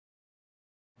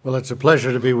Well, it's a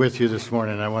pleasure to be with you this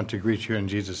morning. I want to greet you in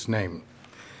Jesus' name.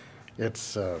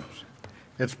 It's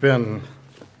been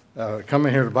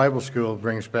coming here to Bible school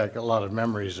brings back a lot of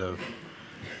memories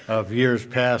of years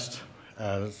past.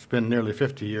 It's been nearly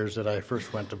 50 years that I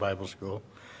first went to Bible school,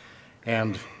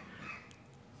 and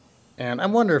I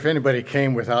wonder if anybody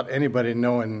came without anybody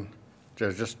knowing.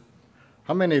 Just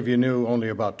how many of you knew only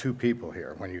about two people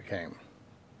here when you came?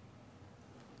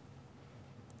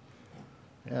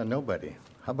 Yeah, nobody.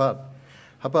 How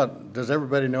about, does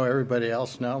everybody know everybody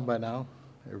else now by now?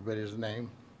 Everybody's name?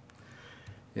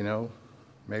 You know,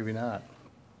 maybe not.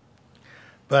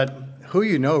 But who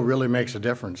you know really makes a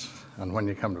difference on when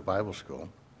you come to Bible school.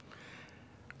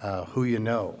 Who you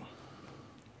know.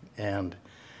 And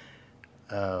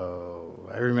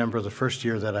I remember the first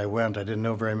year that I went, I didn't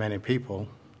know very many people.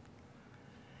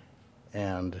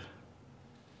 And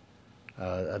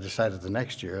I decided the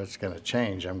next year it's going to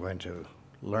change. I'm going to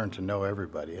learn to know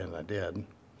everybody, and I did,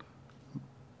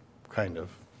 kind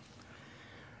of.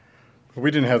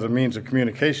 We didn't have the means of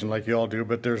communication like you all do,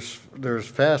 but there's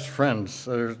fast friends.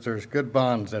 There's good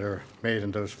bonds that are made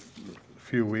in those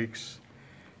few weeks,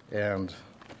 and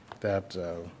that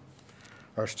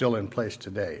are still in place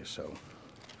today. So,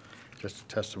 just a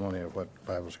testimony of what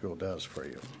Bible school does for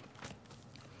you.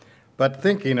 But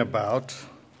thinking about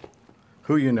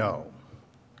who you know.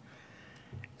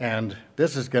 And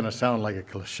this is going to sound like a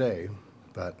cliche,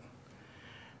 but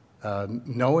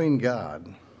knowing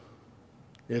God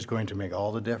is going to make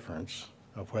all the difference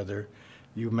of whether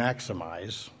you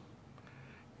maximize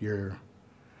your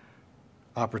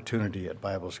opportunity at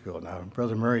Bible school. Now,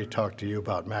 Brother Murray talked to you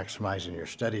about maximizing your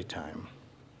study time,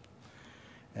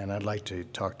 and I'd like to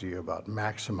talk to you about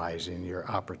maximizing your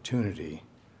opportunity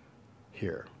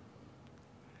here.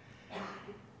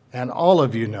 And all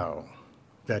of you know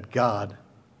that God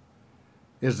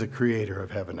is the creator of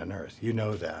heaven and earth. You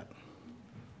know that.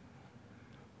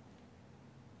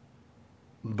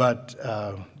 But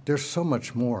there's so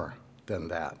much more than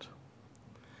that.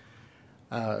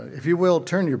 If you will,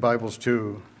 turn your Bibles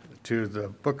to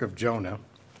the book of Jonah.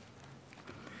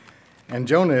 And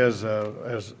Jonah is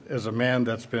a man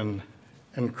that's been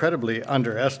incredibly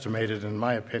underestimated, in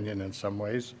my opinion, in some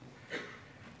ways.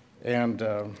 And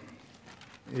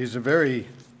he's a very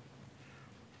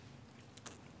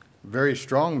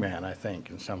strong man, I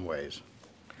think, in some ways.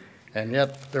 And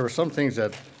yet, there were some things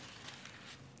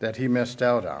that he missed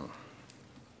out on.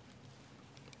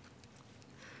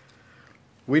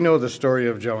 We know the story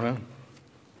of Jonah.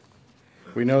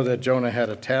 We know that Jonah had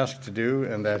a task to do,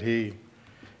 and that he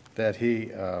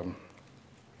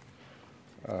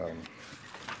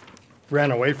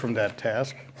ran away from that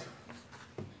task.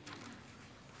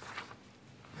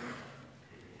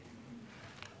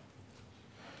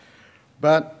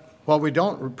 But what we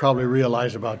don't probably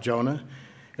realize about Jonah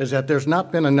is that there's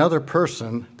not been another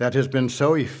person that has been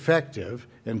so effective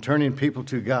in turning people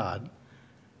to God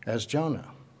as Jonah.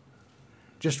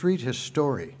 Just read his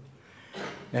story.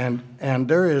 And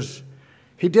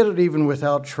he did it even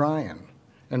without trying.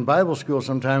 In Bible school,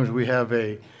 sometimes we have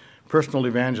a personal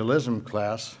evangelism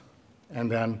class,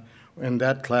 and then in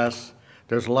that class,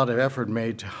 there's a lot of effort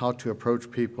made to how to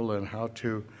approach people and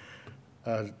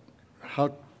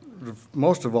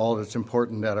most of all, it's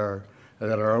important that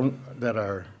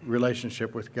our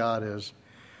relationship with God is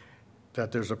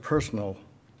that there's a personal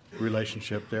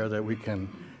relationship there, that we can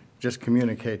just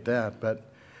communicate that.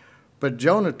 But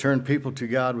Jonah turned people to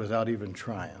God without even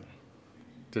trying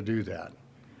to do that,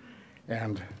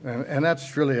 and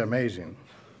that's really amazing.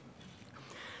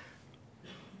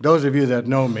 Those of you that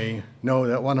know me know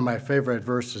that one of my favorite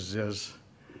verses is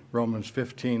Romans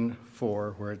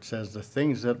 15:4, where it says, "The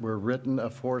things that were written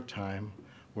aforetime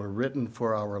were written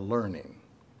for our learning,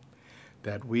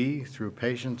 that we, through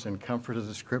patience and comfort of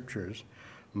the Scriptures,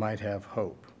 might have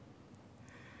hope."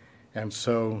 And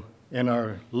so, in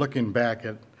our looking back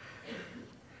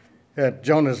at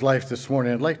Jonah's life this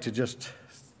morning, I'd like to just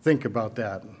think about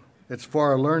that. It's for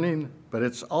our learning, but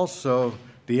it's also,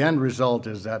 the end result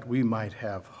is that we might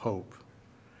have hope.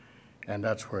 And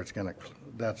that's where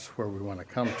we want to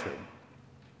come to.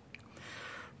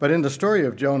 But in the story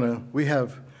of Jonah, we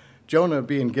have Jonah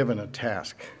being given a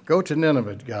task. Go to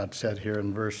Nineveh, God said here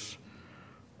in verse,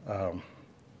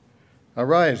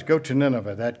 "Arise, go to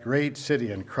Nineveh, that great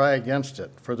city, and cry against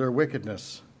it, for their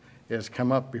wickedness is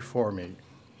come up before me."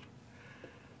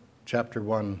 Chapter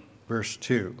 1, verse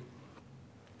 2.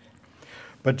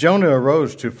 But Jonah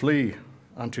arose to flee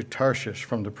unto Tarshish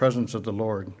from the presence of the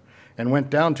Lord, and went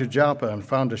down to Joppa and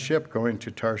found a ship going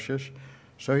to Tarshish.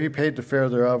 So he paid the fare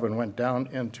thereof and went down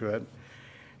into it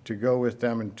to go with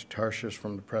them into Tarshish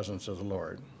from the presence of the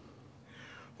Lord.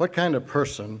 What kind of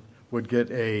person would get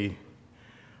a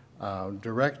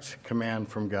direct command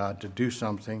from God to do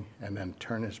something and then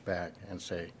turn his back and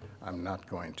say, I'm not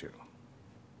going to?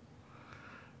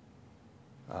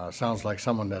 Sounds like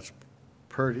someone that's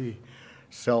pretty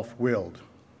self-willed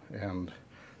and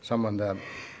someone that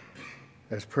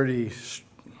is pretty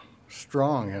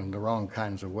strong in the wrong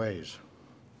kinds of ways.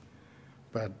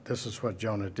 But this is what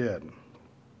Jonah did.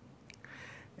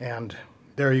 And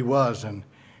there he was, and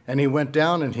he went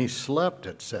down and he slept,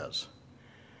 it says.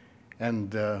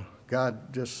 And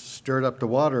God just stirred up the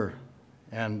water,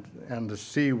 and the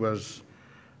sea was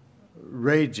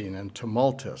raging and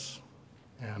tumultuous.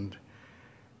 And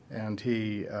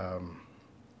he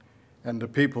and the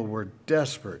people were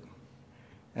desperate.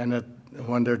 And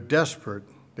when they're desperate,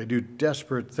 they do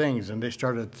desperate things, and they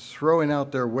started throwing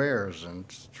out their wares and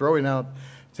throwing out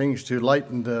things to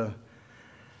lighten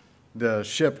the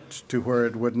ship to where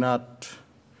it would not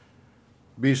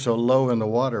be so low in the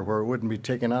water, where it wouldn't be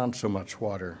taking on so much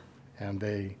water. And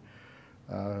they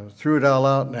threw it all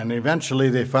out, and eventually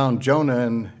they found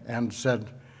Jonah and said,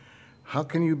 how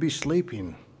can you be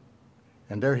sleeping?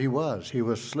 And there he was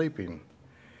sleeping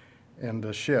in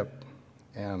the ship.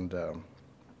 And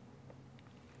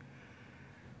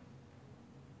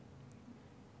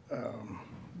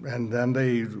then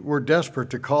they were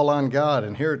desperate to call on God.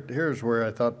 And here's where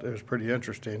I thought it was pretty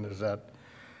interesting, is that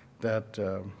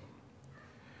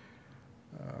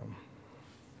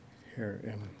here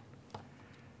in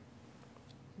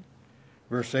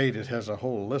verse 8, it has a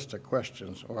whole list of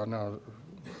questions. Or no,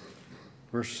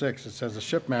 verse 6, it says, the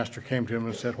shipmaster came to him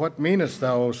and said, what meanest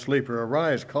thou, O sleeper?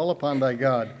 Arise, call upon thy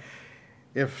God.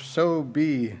 If so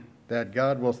be that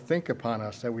God will think upon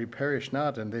us, that we perish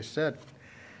not. And they said,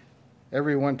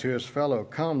 every one to his fellow,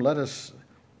 come, let us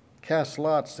cast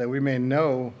lots, that we may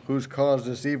know whose cause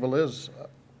this evil is,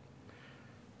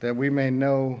 that we may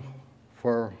know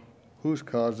for whose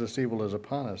cause this evil is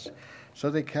upon us.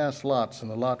 So they cast lots, and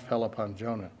the lot fell upon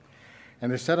Jonah.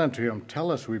 And they said unto him,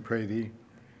 tell us, we pray thee,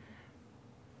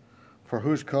 for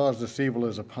whose cause this evil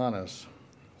is upon us.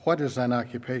 What is thine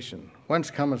occupation? Whence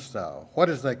comest thou? What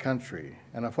is thy country?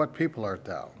 And of what people art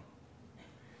thou?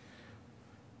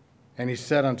 And he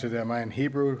said unto them, I am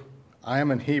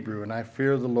an Hebrew, and I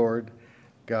fear the Lord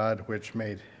God, which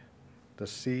made the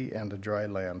sea and the dry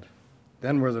land.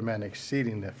 Then were the men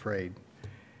exceedingly afraid.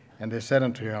 And they said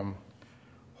unto him,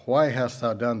 why hast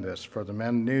thou done this? For the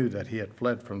men knew that he had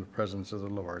fled from the presence of the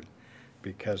Lord,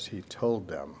 because he told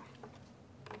them.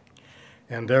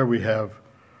 And there we have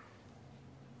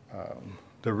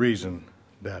the reason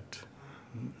that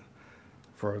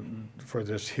for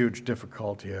this huge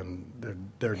difficulty and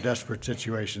their desperate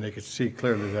situation. They could see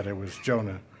clearly that it was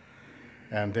Jonah.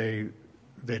 And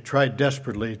they tried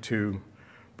desperately to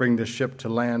bring the ship to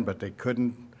land, but they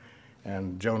couldn't.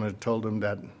 And Jonah told them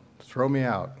that, throw me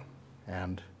out,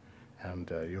 and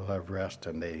you'll have rest.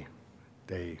 And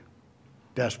they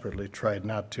desperately tried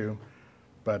not to,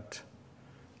 but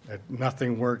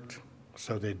nothing worked,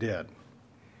 so they did.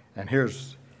 And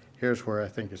here's where I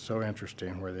think it's so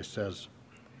interesting, where it says,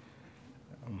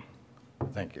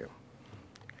 thank you.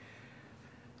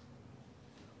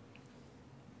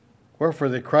 Wherefore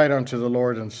they cried unto the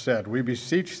Lord and said, we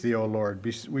beseech thee, O Lord,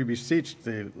 we beseech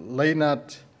thee,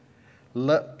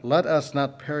 let us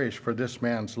not perish for this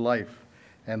man's life,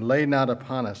 and lay not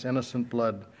upon us innocent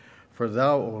blood, for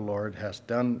thou, O Lord, hast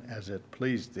done as it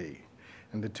pleased thee.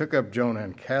 And they took up Jonah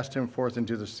and cast him forth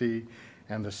into the sea,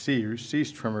 and the sea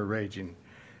ceased from her raging.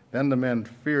 Then the men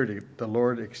feared the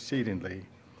Lord exceedingly,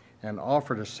 and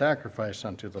offered a sacrifice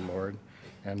unto the Lord,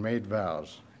 and made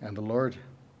vows. And the Lord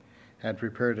had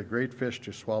prepared a great fish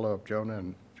to swallow up Jonah,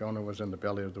 and Jonah was in the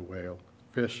belly of the whale,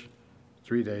 fish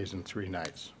 3 days and 3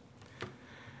 nights.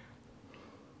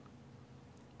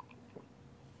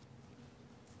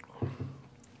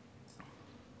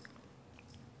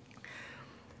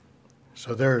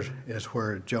 So there is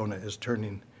where Jonah is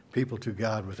turning people to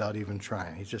God without even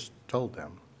trying. He just told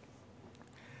them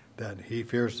that he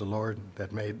fears the Lord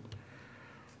that made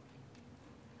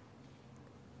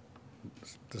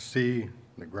the sea,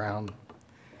 the ground,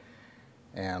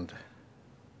 and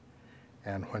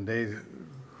when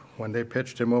they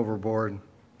pitched him overboard,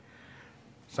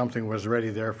 something was ready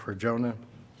there for Jonah,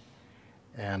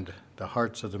 and the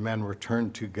hearts of the men were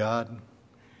turned to God,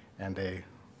 and they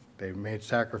made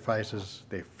sacrifices.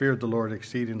 They feared the Lord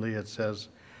exceedingly, it says.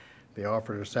 They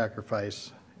offered a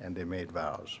sacrifice, and they made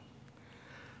vows.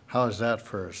 How is that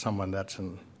for someone that's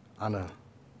on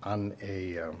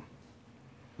a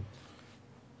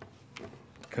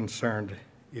concerned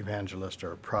evangelist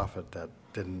or a prophet that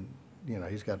didn't,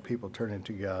 he's got people turning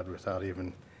to God without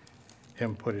even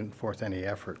him putting forth any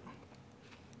effort.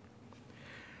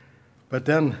 But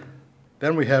then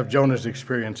we have Jonah's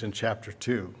experience in chapter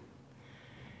 2.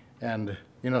 And,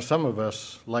 some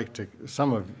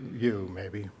of you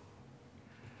maybe,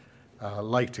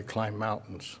 like to climb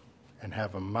mountains and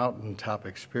have a mountaintop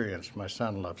experience. My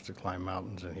son loves to climb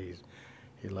mountains, and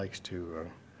he likes to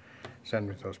send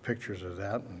me those pictures of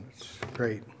that, and it's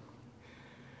great.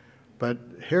 But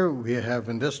here we have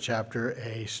in this chapter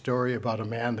a story about a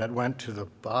man that went to the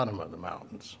bottom of the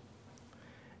mountains.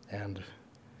 And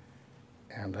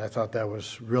I thought that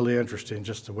was really interesting,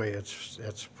 just the way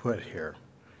it's put here,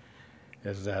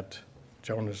 is that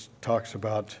Jonah talks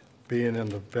about being in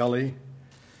the belly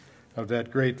of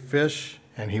that great fish,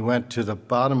 and he went to the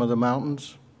bottom of the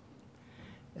mountains,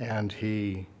 and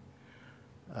he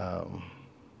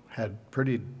had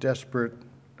pretty desperate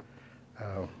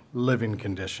living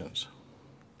conditions,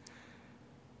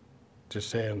 to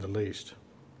say in the least.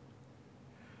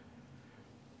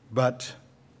 But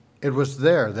it was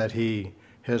there that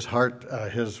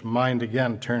his mind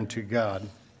again turned to God,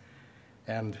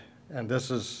 and this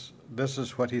is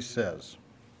what he says.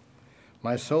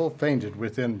 My soul fainted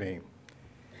within me,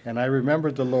 and I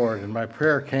remembered the Lord, and my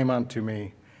prayer came unto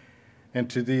me, and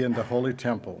to thee in the holy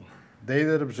temple. They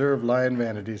that observe lying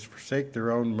vanities forsake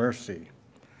their own mercy.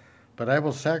 But I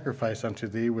will sacrifice unto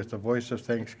thee with the voice of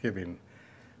thanksgiving.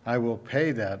 I will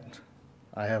pay that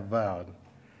I have vowed.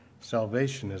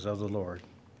 Salvation is of the Lord.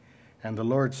 And the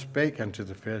Lord spake unto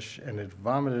the fish, and it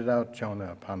vomited out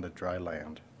Jonah upon the dry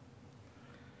land.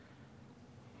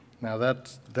 Now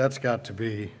that's got to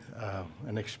be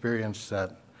an experience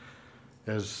that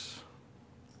is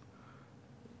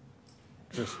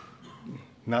just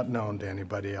not known to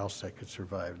anybody else that could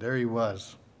survive. There he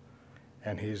was,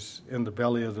 and he's in the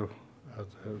belly of the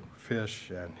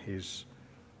fish, and he's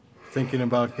thinking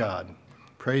about God,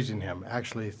 praising him,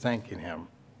 actually thanking him.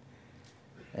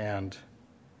 And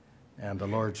the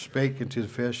Lord spake into the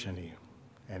fish, and he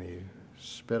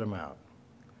spit him out,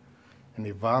 and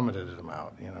he vomited him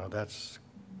out. That's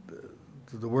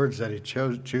the words that he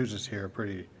chooses here are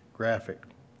pretty graphic.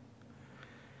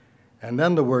 And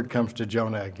then the word comes to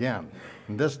Jonah again,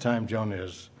 and this time Jonah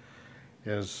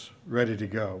is ready to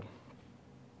go.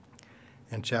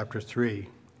 In chapter 3,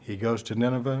 he goes to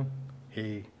Nineveh.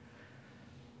 It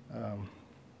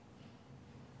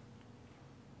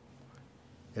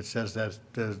says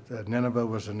that Nineveh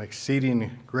was an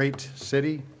exceeding great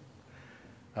city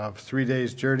of 3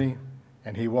 days' journey,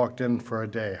 and he walked in for a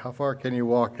day. How far can you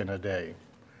walk in a day?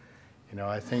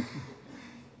 I think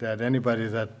that anybody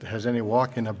that has any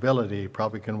walking ability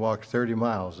probably can walk 30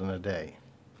 miles in a day.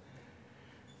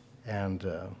 And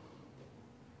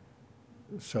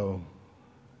so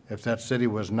if that city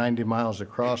was 90 miles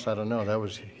across, I don't know, that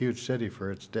was a huge city for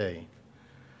its day.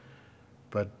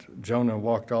 But Jonah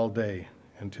walked all day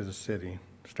into the city,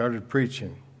 started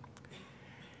preaching,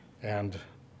 and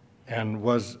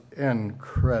was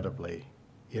incredibly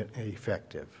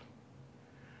effective.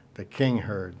 The king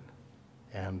heard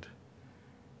and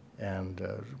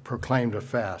proclaimed a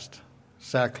fast,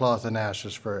 sackcloth and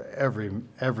ashes for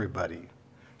everybody,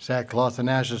 sackcloth and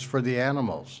ashes for the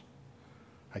animals.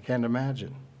 I can't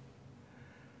imagine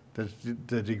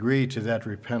the degree to that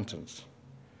repentance.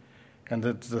 And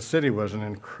that the city was an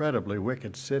incredibly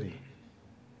wicked city.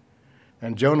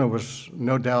 And Jonah was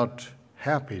no doubt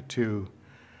happy to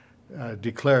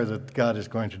declare that God is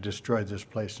going to destroy this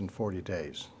place in 40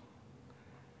 days.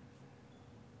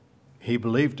 He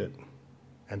believed it,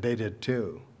 and they did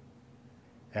too.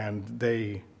 And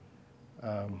they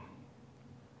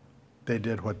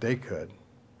did what they could,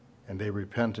 and they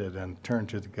repented and turned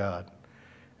to God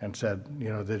and said,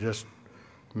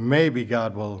 maybe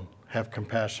God will have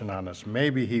compassion on us.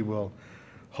 Maybe he will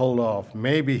hold off.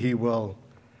 Maybe he will.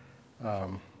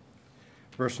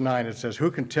 Verse 9, it says,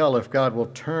 who can tell if God will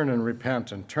turn and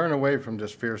repent and turn away from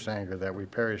this fierce anger that we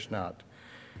perish not?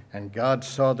 And God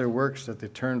saw their works, that they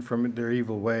turned from their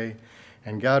evil way,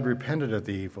 and God repented of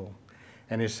the evil.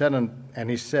 And he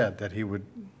said that he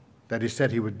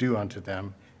would do unto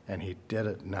them, and he did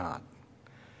it not.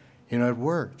 It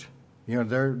worked.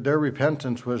 Their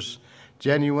repentance was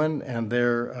genuine, and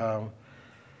their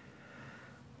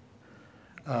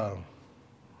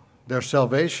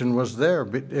salvation was there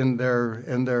in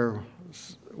their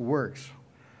works.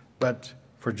 But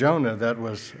for Jonah, that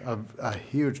was a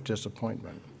huge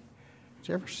disappointment. Did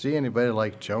you ever see anybody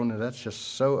like Jonah? That's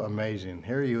just so amazing.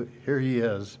 Here he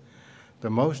is, the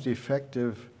most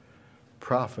effective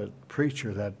prophet,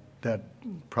 preacher that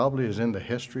probably is in the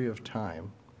history of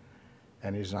time,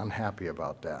 and he's unhappy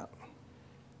about that.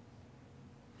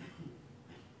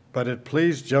 But it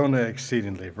pleased Jonah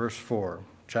exceedingly, verse 4,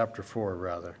 chapter 4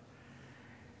 rather.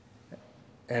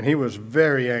 And he was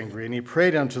very angry, and he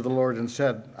prayed unto the Lord and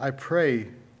said, I pray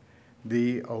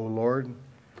thee, O Lord,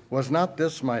 was not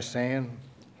this my saying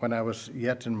when I was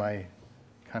yet in my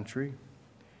country?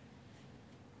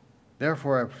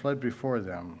 Therefore I fled before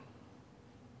them.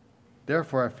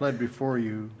 Therefore I fled before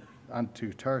you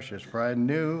unto Tarshish, for I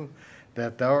knew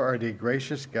that thou art a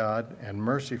gracious God and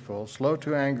merciful, slow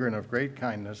to anger and of great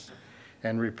kindness,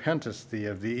 and repentest thee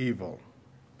of the evil.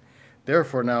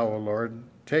 Therefore now, O Lord,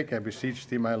 take, I beseech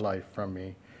thee, my life from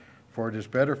me, for it is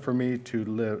better for me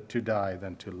to die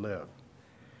than to live.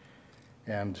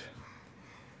 And,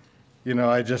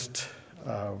 I just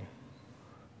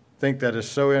think that is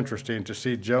so interesting to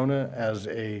see Jonah as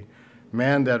a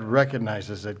man that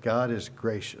recognizes that God is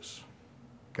gracious.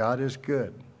 God is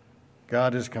good.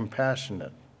 God is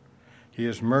compassionate. He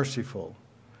is merciful.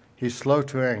 He's slow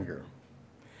to anger.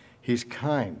 He's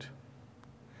kind.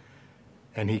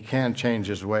 And he can change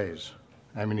his ways.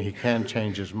 He can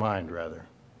change his mind, rather.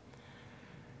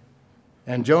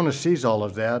 And Jonah sees all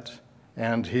of that,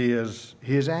 and he is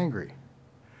angry.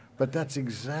 But that's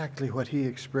exactly what he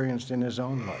experienced in his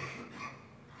own life.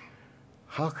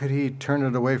 How could he turn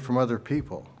it away from other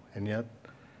people? And yet,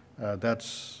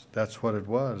 that's what it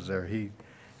was there.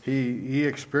 He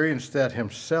experienced that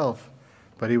himself,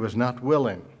 but he was not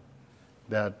willing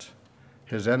that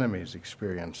his enemies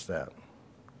experienced that.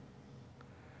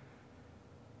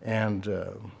 And,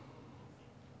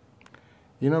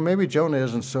 maybe Jonah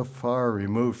isn't so far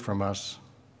removed from us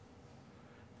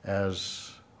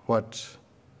as what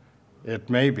it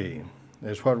may be,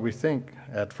 is what we think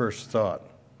at first thought.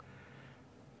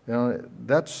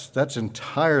 That's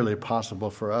entirely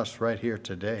possible for us right here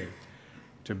today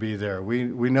to be there.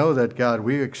 We know that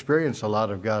we experience a lot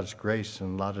of God's grace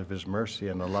and a lot of his mercy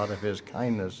and a lot of his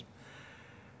kindness.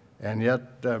 And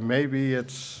yet maybe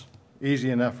it's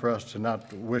easy enough for us to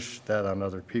not wish that on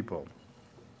other people.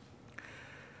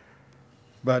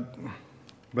 But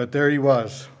there he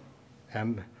was.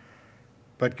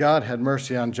 But God had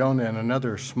mercy on Jonah in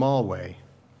another small way,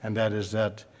 and that is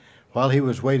that while he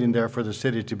was waiting there for the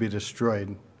city to be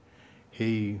destroyed,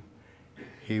 he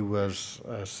was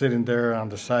sitting there on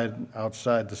the side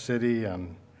outside the city,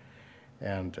 and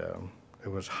it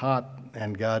was hot,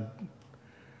 and God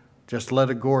just let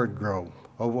a gourd grow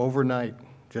overnight,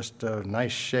 just a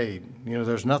nice shade.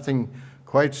 There's nothing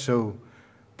quite so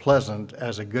pleasant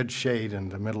as a good shade in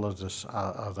the middle of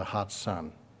the hot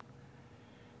sun.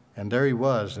 And there he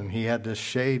was, and he had this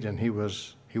shade, and he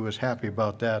was happy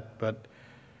about that, but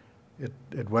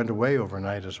it went away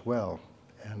overnight as well,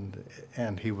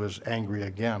 and he was angry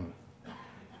again,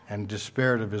 and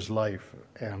despaired of his life,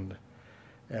 and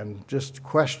just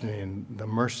questioning the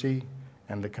mercy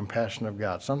and the compassion of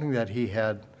God, something that he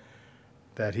had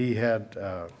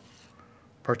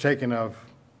partaken of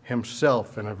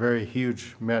himself in a very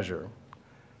huge measure,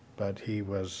 but he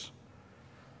was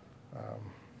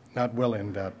not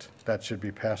willing that should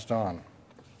be passed on.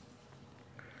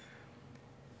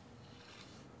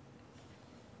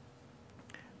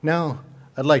 Now,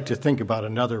 I'd like to think about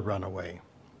another runaway,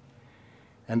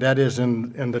 and that is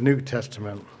in the New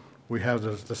Testament. We have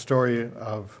the story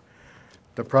of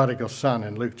the prodigal son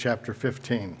in Luke chapter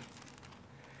 15.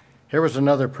 Here was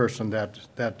another person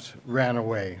that ran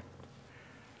away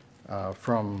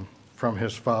from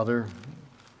his father,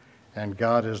 and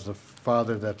God is the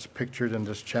father that's pictured in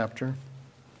this chapter.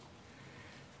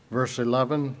 Verse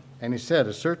 11, and he said,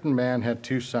 a certain man had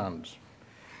 2 sons,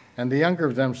 and the younger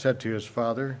of them said to his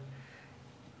father,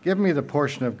 give me the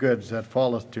portion of goods that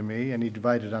falleth to me, and he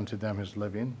divided unto them his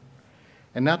living.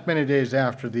 And not many days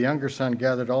after, the younger son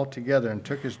gathered all together and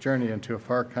took his journey into a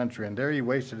far country, and there he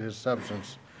wasted his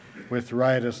substance with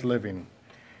riotous living.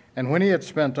 And when he had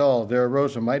spent all, there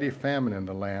arose a mighty famine in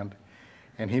the land,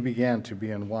 and he began to be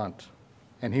in want.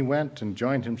 And he went and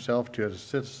joined himself to a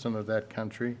citizen of that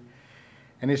country,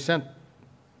 and he sent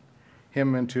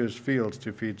him into his fields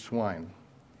to feed swine.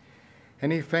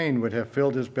 And he fain would have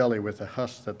filled his belly with the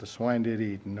husk that the swine did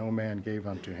eat, and no man gave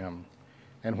unto him.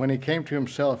 And when he came to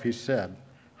himself, he said,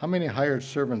 how many hired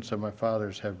servants of my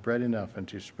father's have bread enough and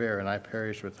to spare, and I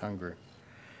perish with hunger?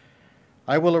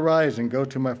 I will arise and go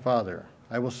to my father.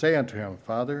 I will say unto him,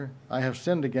 Father, I have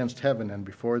sinned against heaven and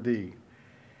before thee,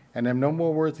 and am no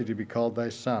more worthy to be called thy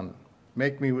son.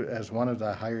 Make me as one of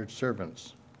thy hired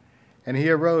servants. And he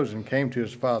arose and came to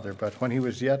his father, but when he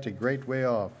was yet a great way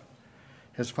off,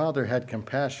 his father had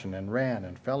compassion, and ran,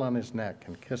 and fell on his neck,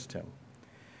 and kissed him.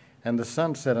 And the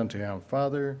son said unto him,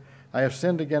 Father, I have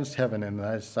sinned against heaven in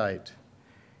thy sight,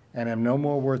 and am no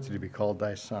more worthy to be called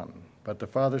thy son. But the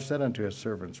father said unto his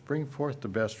servants, Bring forth the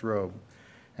best robe,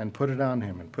 and put it on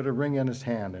him, and put a ring on his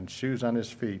hand, and shoes on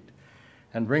his feet.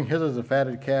 And bring hither the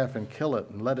fatted calf, and kill it,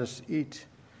 and let us eat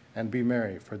and be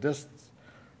merry. For this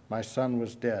my son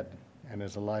was dead, and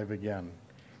is alive again.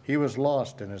 He was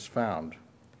lost, and is found.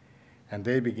 And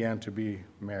they began to be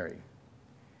merry.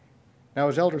 Now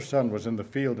his elder son was in the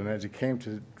field, and as he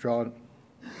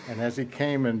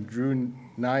came and drew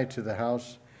nigh to the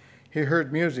house, he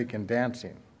heard music and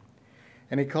dancing.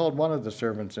 And he called one of the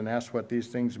servants, and asked what these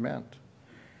things meant.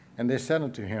 And they said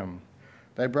unto him,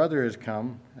 Thy brother is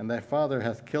come, and thy father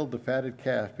hath killed the fatted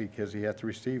calf, because he hath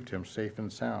received him safe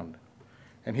and sound.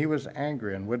 And he was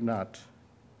angry, and would not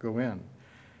go in.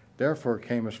 Therefore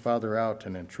came his father out,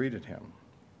 and entreated him.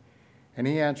 And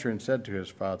he answered and said to his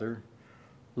father,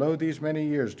 Lo, these many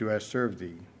years do I serve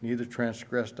thee, neither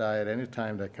transgressed I at any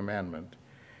time thy commandment.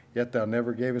 Yet thou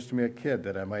never gavest me a kid,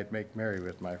 that I might make merry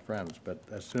with my friends. But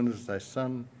as soon as thy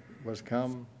son was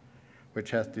come,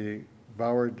 which hath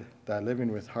devoured thy living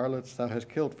with harlots, thou hast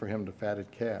killed for him the fatted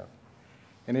calf.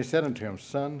 And he said unto him,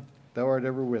 Son, thou art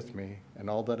ever with me, and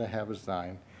all that I have is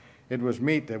thine. It was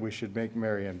meet that we should make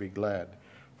merry and be glad.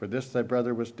 For this thy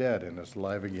brother was dead, and is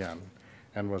alive again,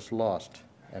 and was lost,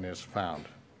 and is found.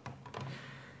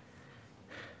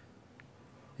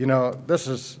 You know, this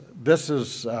is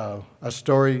a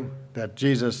story that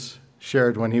Jesus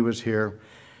shared when he was here,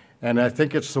 and I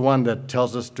think it's the one that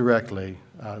tells us directly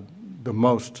the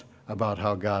most about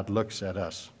how God looks at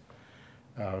us.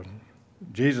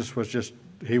 Jesus was just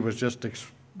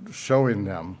showing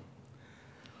them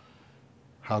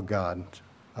how God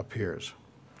appears.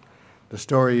 The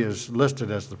story is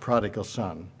listed as the prodigal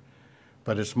son,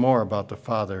 but it's more about the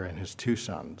father and his two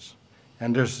sons.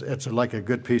 And it's like a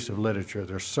good piece of literature.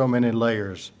 There's so many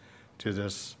layers to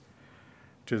this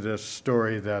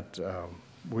story that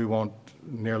we won't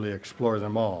nearly explore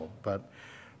them all. But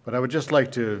I would just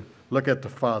like to look at the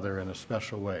father in a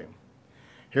special way.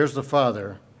 Here's the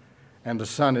father, and the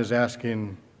son is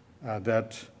asking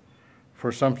that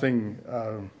for something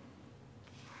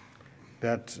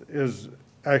that is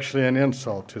actually an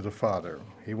insult to the father.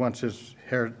 He wants his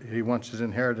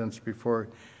inheritance before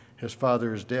his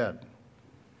father is dead.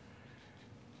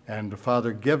 And the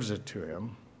father gives it to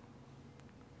him,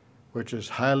 which is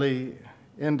highly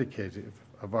indicative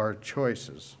of our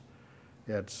choices.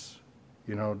 It's,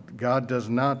 God does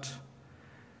not,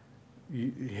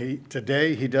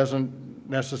 today he doesn't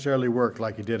necessarily work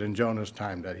like he did in Jonah's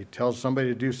time, that he tells somebody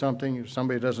to do something, if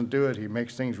somebody doesn't do it, he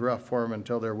makes things rough for them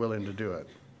until they're willing to do it.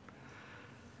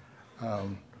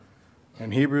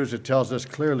 In Hebrews, it tells us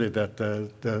clearly that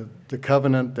the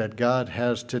covenant that God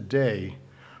has today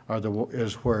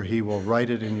is where he will write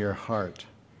it in your heart.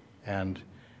 And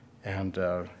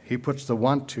he puts the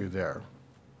want to there,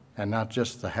 and not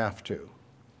just the have to.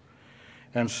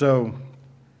 And so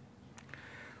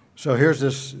here's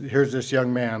this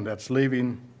young man that's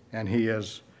leaving, and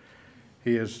he's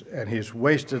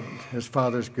wasted his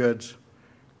father's goods.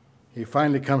 He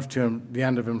finally comes to the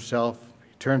end of himself.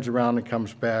 He turns around and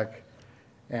comes back,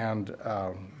 and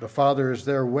the father is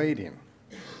there waiting,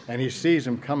 and he sees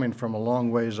him coming from a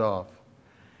long ways off.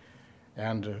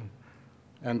 And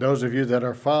those of you that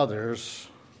are fathers,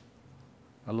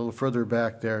 a little further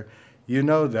back there, you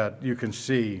know that you can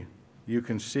see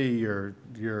your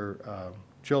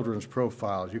children's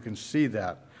profiles. You can see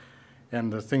that,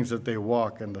 and the things that they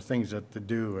walk, and the things that they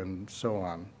do, and so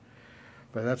on.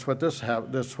 But that's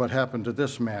what happened to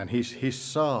this man. He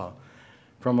saw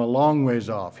from a long ways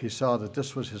off. He saw that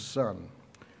this was his son,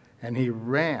 and he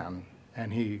ran,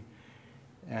 and he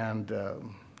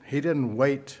didn't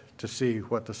wait to see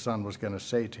what the son was going to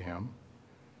say to him.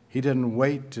 He didn't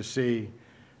wait to see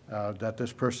that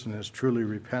this person is truly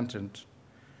repentant.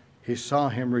 He saw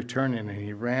him returning, and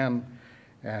he ran,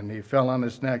 and he fell on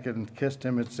his neck and kissed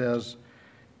him, it says.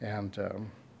 And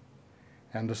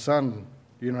the son,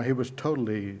 he was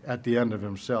totally at the end of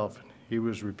himself. He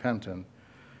was repentant.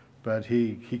 But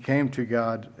he came to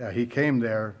God. He came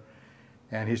there,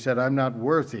 and he said, I'm not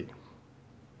worthy.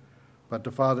 But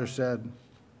the father said,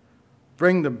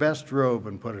 bring the best robe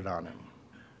and put it on him.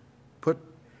 Put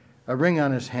a ring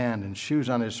on his hand and shoes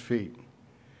on his feet.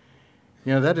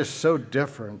 That is so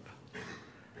different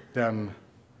than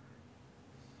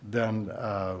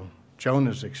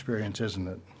Jonah's experience, isn't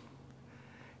it?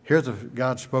 Here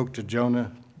God spoke to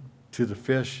Jonah, to the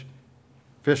fish.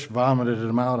 Fish vomited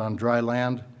him out on dry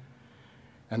land.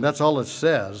 And that's all it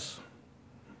says.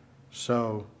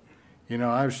 So,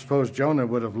 I suppose Jonah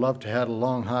would have loved to have had a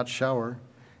long, hot shower.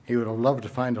 He would have loved to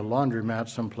find a laundromat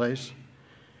someplace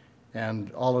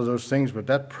and all of those things, but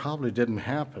that probably didn't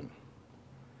happen.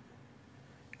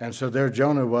 And so there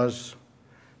Jonah was,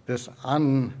 this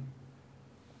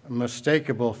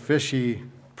unmistakable fishy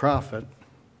prophet,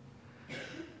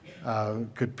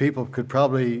 people could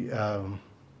probably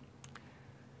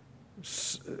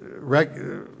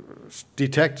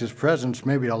detect his presence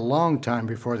maybe a long time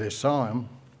before they saw him.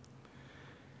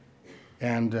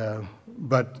 And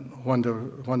but when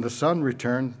the son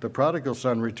returned, the prodigal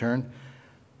son returned,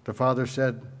 the father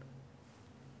said,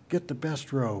 "Get the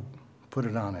best robe, put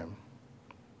it on him.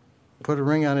 Put a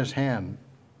ring on his hand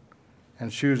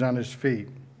and shoes on his feet."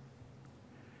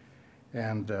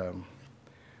 And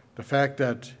the fact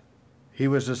that he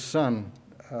was his son,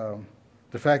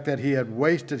 the fact that he had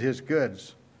wasted his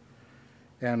goods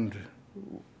and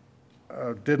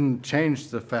didn't change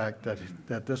the fact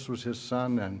that this was his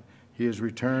son and he has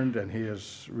returned and he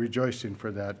is rejoicing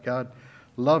for that. God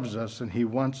loves us and he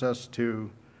wants us to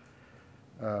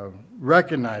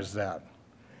recognize that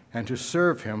and to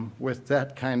serve him with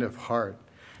that kind of heart.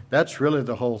 That's really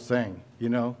the whole thing, you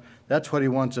know. That's what he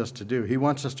wants us to do. He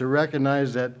wants us to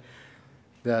recognize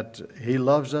that he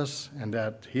loves us and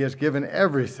that he has given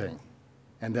everything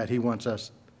and that he wants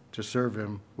us to serve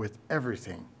him with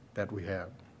everything that we have.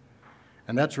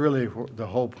 And that's really the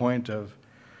whole point of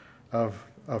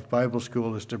Bible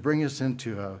school, is to bring us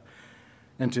into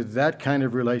that kind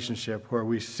of relationship where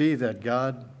we see that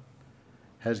God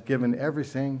has given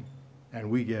everything and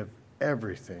we give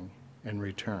everything in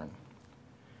return.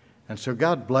 And so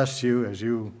God bless you as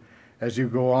you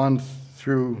go on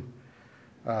through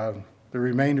the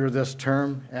remainder of this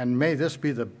term, and may this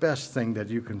be the best thing that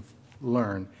you can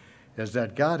learn, is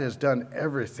that God has done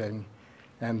everything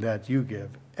and that you give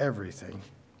everything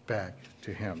back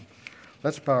to him.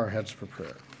 Let's bow our heads for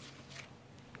prayer.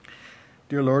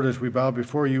 Dear Lord, as we bow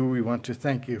before you, we want to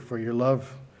thank you for your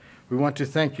love. We want to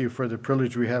thank you for the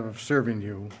privilege we have of serving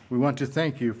you. We want to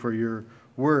thank you for your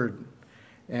word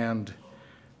and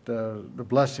the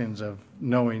blessings of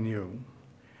knowing you.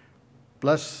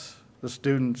 Bless the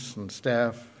students and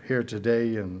staff here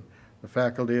today and the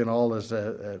faculty and all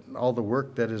the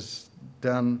work that is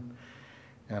done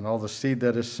and all the seed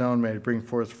that is sown. May it bring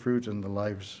forth fruit in the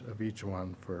lives of each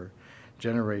one for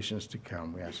generations to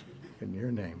come. We ask in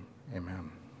your name.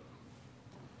 Amen.